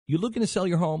You looking to sell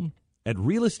your home? At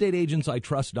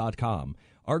realestateagentsitrust.com,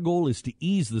 our goal is to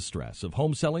ease the stress of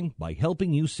home selling by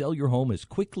helping you sell your home as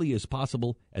quickly as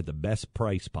possible at the best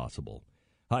price possible.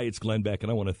 Hi, it's Glenn Beck,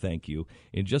 and I want to thank you.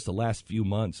 In just the last few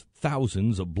months,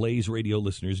 thousands of Blaze Radio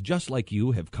listeners just like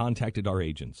you have contacted our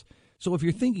agents. So if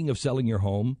you're thinking of selling your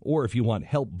home, or if you want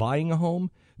help buying a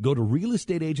home, go to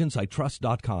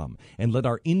realestateagentsitrust.com and let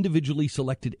our individually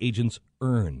selected agents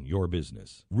earn your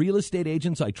business.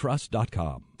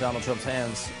 realestateagentsitrust.com. Donald Trump's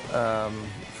hands.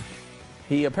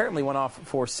 He apparently went off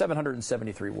for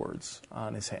 773 words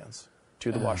on his hands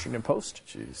to the Washington Post.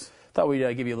 Jeez. Thought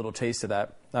we'd give you a little taste of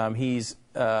that. He's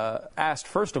asked,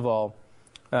 first of all,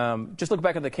 just look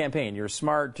back at the campaign. You're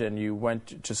smart and you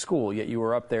went to school, yet you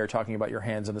were up there talking about your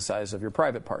hands and the size of your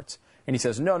private parts. And he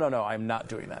says, no, I'm not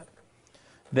doing that.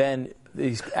 Then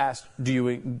he's asked, do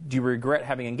you regret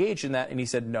having engaged in that? And he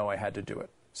said, no, I had to do it.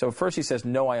 So first he says,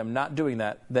 no, I am not doing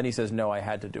that. Then he says, no, I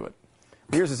had to do it.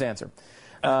 Here's his answer.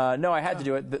 No, I had to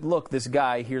do it. Look, this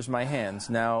guy, here's my hands.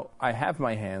 Now, I have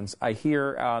my hands. I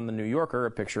hear on the New Yorker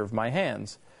a picture of my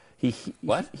hands.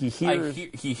 What? He hears.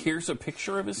 He hears a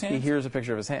picture of his hands? He hears a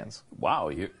picture of his hands. Wow,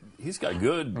 he's got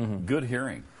good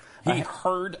hearing. He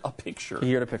heard a picture.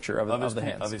 He heard a picture of the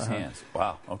hands. Of his hands.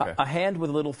 Wow, okay. A hand with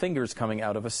little fingers coming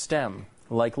out of a stem,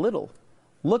 like little.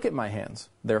 Look at my hands.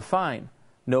 They're fine.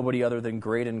 Nobody other than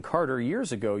Graydon Carter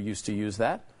years ago used to use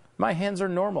that. My hands are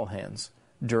normal hands.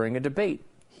 During a debate,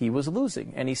 he was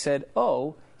losing, and he said,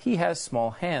 oh, he has small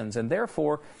hands, and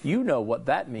therefore, you know what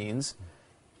that means.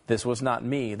 This was not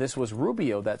me. This was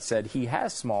Rubio that said he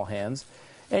has small hands,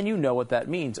 and you know what that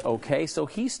means. Okay, so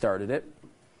he started it.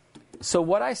 So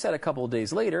what I said a couple of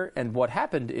days later, and what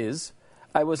happened is,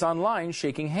 I was online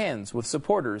shaking hands with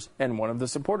supporters, and one of the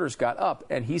supporters got up,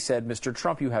 and he said, Mr.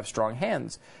 Trump, you have strong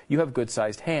hands. You have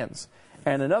good-sized hands.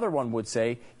 And another one would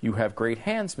say, you have great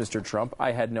hands, Mr. Trump.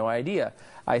 I had no idea.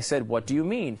 I said, what do you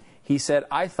mean? He said,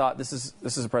 I thought, this is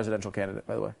a presidential candidate,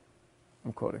 by the way.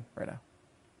 I'm quoting right now.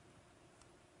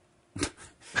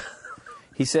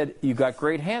 He said, you got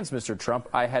great hands, Mr. Trump.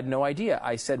 I had no idea.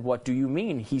 I said, what do you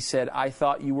mean? He said, I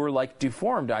thought you were like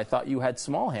deformed. I thought you had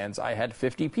small hands. I had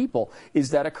 50 people. Is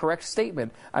that a correct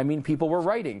statement? I mean, people were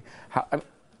writing.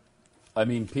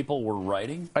 People were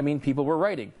writing? I mean, people were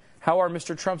writing. How are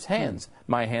Mr. Trump's hands?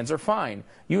 My hands are fine.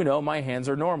 You know, my hands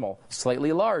are normal.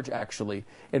 Slightly large, actually.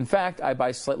 In fact, I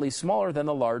buy slightly smaller than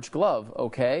the large glove,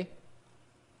 okay?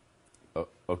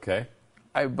 Okay.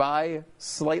 I buy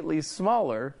slightly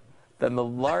smaller than the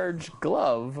large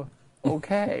glove,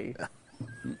 okay.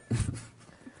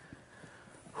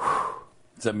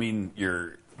 Does that mean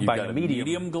you've Buying got a a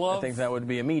medium glove? I think that would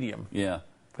be a medium. Yeah.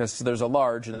 Because there's a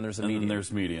large and then there's a medium. And then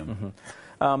there's medium. Mm-hmm.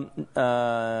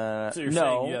 So you're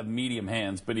saying you have medium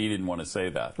hands, but he didn't want to say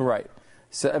that. Right.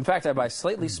 So, in fact, I buy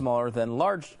slightly smaller than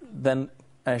large,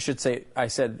 I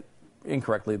said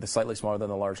incorrectly, the slightly smaller than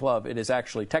the large glove. It is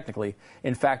actually technically,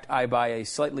 in fact, I buy a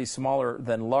slightly smaller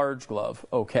than large glove.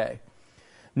 Okay.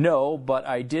 No, but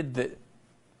I did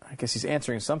I guess he's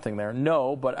answering something there.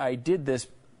 No, but I did this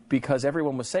because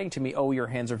everyone was saying to me, oh, your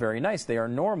hands are very nice. They are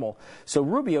normal. So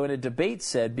Rubio in a debate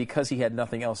said, because he had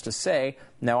nothing else to say,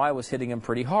 now I was hitting him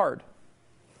pretty hard.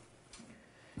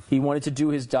 He wanted to do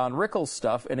his Don Rickles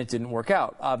stuff, and it didn't work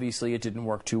out. Obviously, it didn't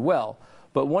work too well.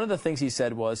 But one of the things he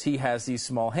said was, he has these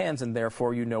small hands, and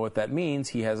therefore you know what that means.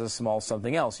 He has a small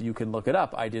something else. You can look it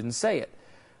up. I didn't say it.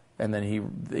 And then he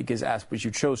gets asked, but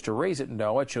you chose to raise it.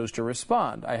 No, I chose to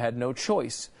respond. I had no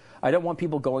choice. I don't want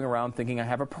people going around thinking I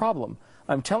have a problem.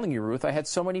 I'm telling you, Ruth, I had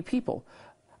so many people.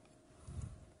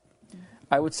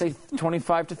 I would say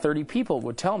 25 to 30 people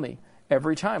would tell me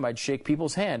every time I'd shake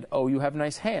people's hand, oh, you have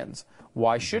nice hands.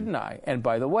 Why shouldn't I? And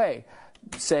by the way,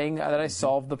 saying that I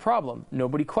solved the problem.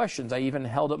 Nobody questions. I even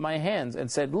held up my hands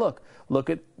and said, look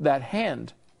at that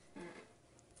hand.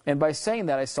 And by saying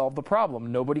that, I solved the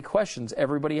problem. Nobody questions.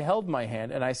 Everybody held my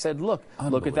hand, and I said, look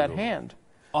at that hand.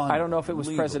 I don't know if it was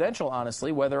presidential,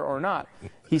 honestly, whether or not.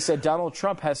 He said Donald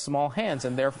Trump has small hands,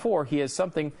 and therefore he has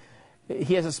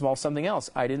a small something else.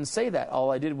 I didn't say that.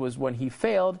 All I did was when he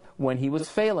failed, when he was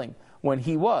failing, when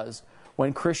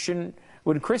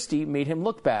Christie made him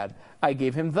look bad, I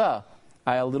gave him a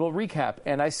little recap,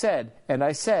 and I said, and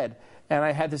I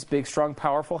had this big, strong,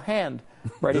 powerful hand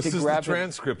ready to grab This is the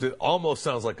transcript. It almost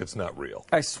sounds like it's not real.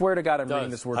 I swear to God, I'm reading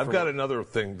this word for I've got another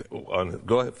thing.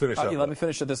 Go ahead, finish up. Let me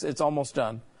finish this. It's almost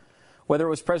done. Whether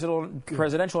it was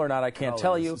presidential or not, I can't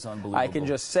tell you. I can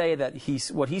just say that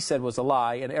what he said was a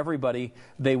lie, and everybody,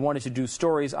 they wanted to do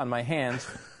stories on my hands.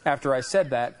 After I said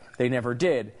that, they never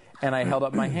did. And I held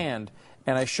up my hand,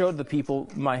 and I showed the people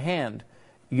my hand.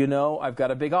 You know, I've got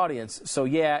a big audience. So,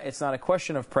 yeah, it's not a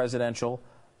question of presidential.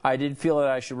 I did feel that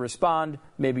I should respond.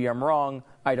 Maybe I'm wrong.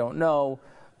 I don't know.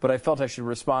 But I felt I should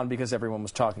respond because everyone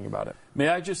was talking about it. May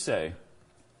I just say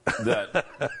that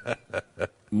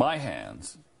my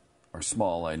hands are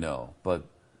small, I know, but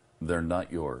they're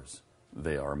not yours.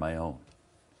 They are my own.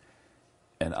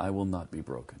 And I will not be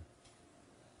broken.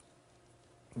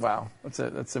 Wow,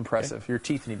 that's impressive. Okay. Your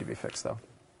teeth need to be fixed, though.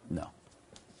 No.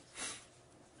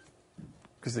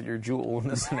 Because you're Jewel in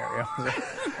this scenario.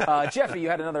 Jeffy, you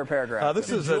had another paragraph.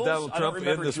 This is Donald Trump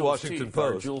in this Washington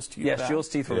Post. Yes, Jules'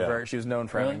 teeth were very. She was known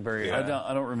for having very. I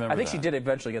don't remember. I think she did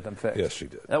eventually get them fixed. Yes, she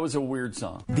did. That was a weird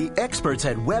song. The experts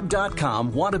at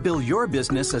Web.com want to build your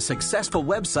business a successful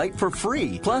website for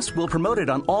free. Plus, we'll promote it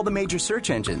on all the major search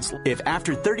engines. If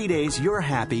after 30 days you're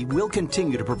happy, we'll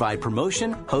continue to provide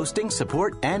promotion, hosting,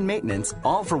 support, and maintenance,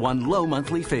 all for one low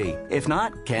monthly fee. If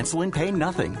not, cancel and pay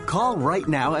nothing. Call right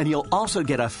now, and you'll also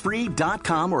get a free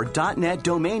 .com or .net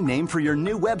domain name for your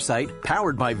new website,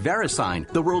 powered by VeriSign,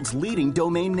 the world's leading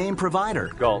domain name provider.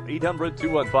 Call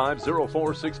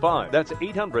 800-215-0465. That's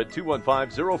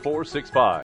 800-215-0465.